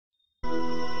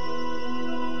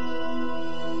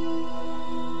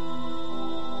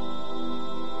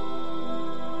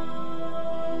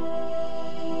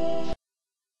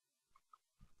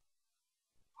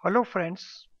Hello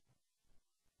friends,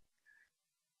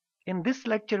 in this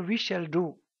lecture we shall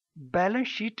do balance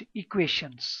sheet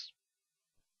equations.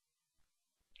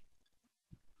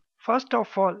 First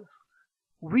of all,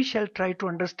 we shall try to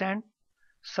understand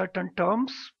certain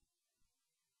terms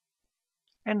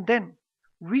and then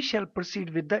we shall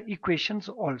proceed with the equations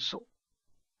also.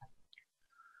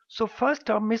 So first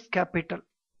term is capital.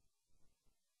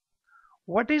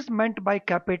 What is meant by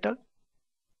capital?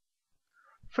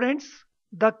 Friends,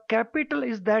 the capital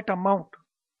is that amount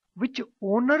which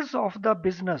owners of the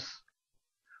business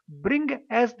bring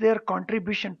as their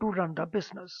contribution to run the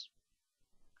business.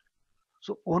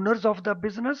 So owners of the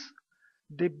business,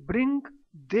 they bring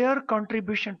their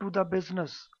contribution to the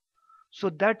business. So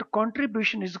that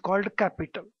contribution is called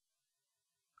capital.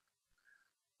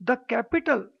 The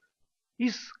capital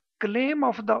is claim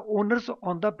of the owners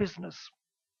on the business.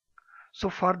 So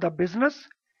for the business,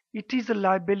 it is a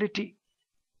liability,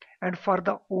 and for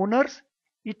the owners,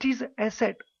 it is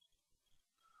asset.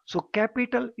 So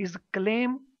capital is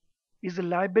claim, is a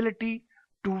liability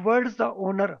towards the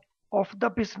owner of the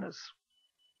business.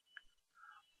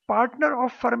 Partner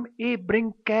of firm A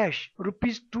bring cash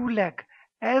rupees 2 lakh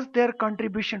as their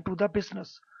contribution to the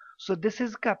business. So this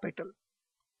is capital.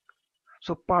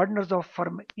 So partners of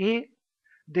firm A,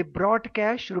 they brought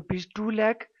cash rupees 2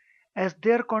 lakh as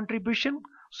their contribution.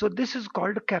 So this is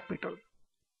called capital.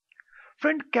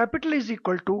 Friend, capital is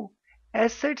equal to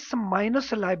assets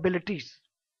minus liabilities.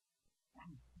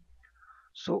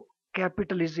 So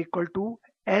capital is equal to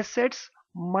assets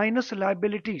minus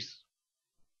liabilities.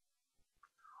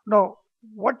 Now,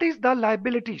 what is the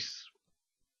liabilities?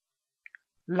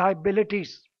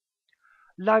 Liabilities.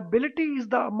 Liability is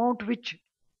the amount which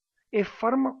a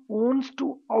firm owns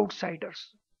to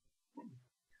outsiders.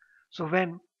 So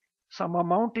when some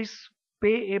amount is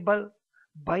payable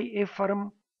by a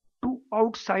firm to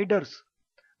outsiders,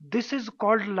 this is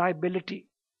called liability.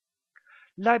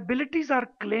 Liabilities are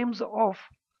claims of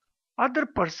other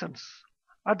persons.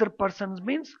 Other persons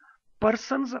means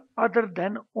persons other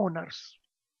than owners.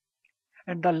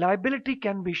 And the liability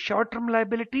can be short-term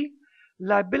liability,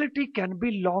 liability can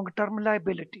be long-term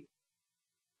liability.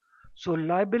 So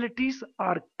liabilities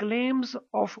are claims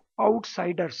of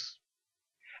outsiders,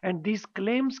 and these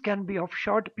claims can be of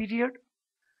short period,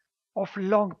 of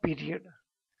long period.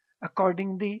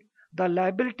 Accordingly, the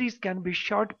liabilities can be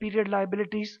short period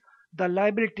liabilities, the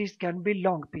liabilities can be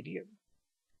long period.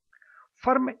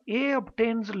 Firm A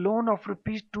obtains loan of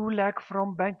rupees 2 lakh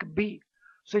from bank B,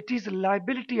 so it is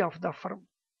liability of the firm.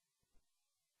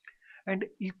 And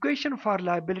equation for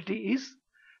liability is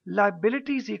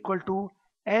liability is equal to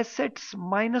assets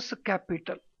minus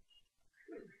capital.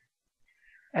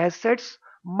 Assets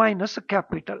minus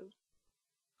capital.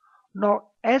 Now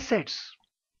assets.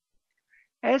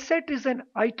 Asset is an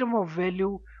item of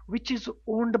value which is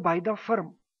owned by the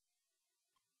firm.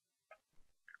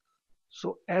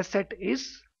 So asset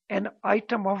is an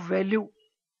item of value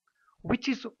which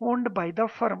is owned by the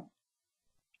firm.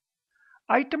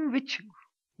 Item which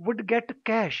would get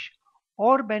cash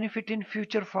or benefit in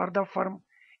future for the firm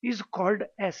is called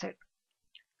asset.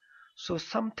 So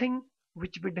something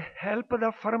which would help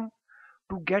the firm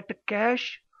to get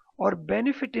cash or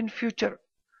benefit in future,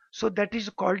 so that is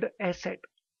called asset.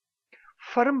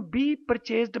 Firm B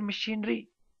purchased machinery,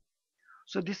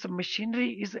 so this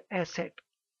machinery is asset.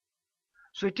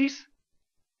 So it is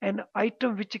an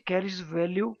item which carries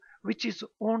value which is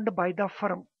owned by the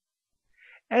firm.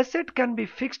 Asset can be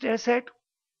fixed asset,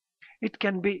 it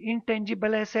can be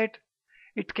intangible asset,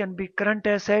 it can be current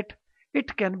asset,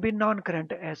 it can be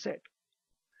non-current asset.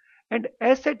 And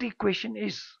asset equation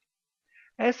is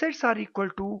assets are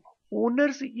equal to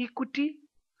owner's equity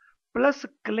plus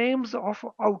claims of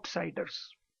outsiders.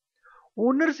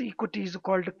 Owner's equity is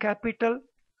called capital,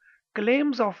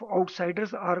 claims of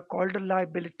outsiders are called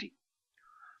liability.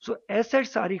 So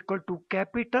assets are equal to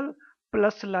capital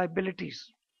plus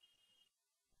liabilities.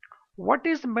 What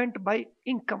is meant by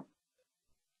income?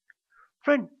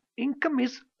 Friend, income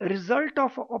is result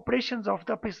of operations of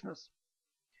the business.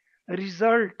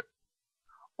 Result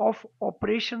of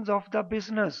operations of the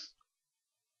business.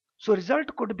 So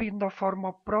result could be in the form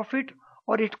of profit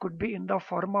or it could be in the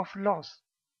form of loss.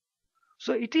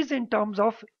 So it is in terms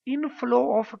of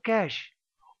inflow of cash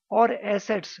or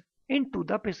assets into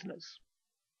the business.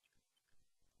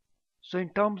 So in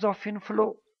terms of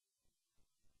inflow,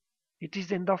 it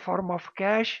is in the form of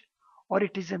cash or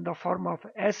it is in the form of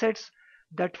assets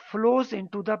that flows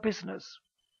into the business.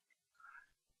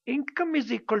 Income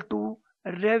is equal to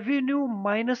revenue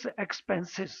minus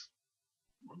expenses.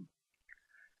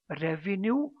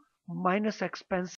 Revenue minus expenses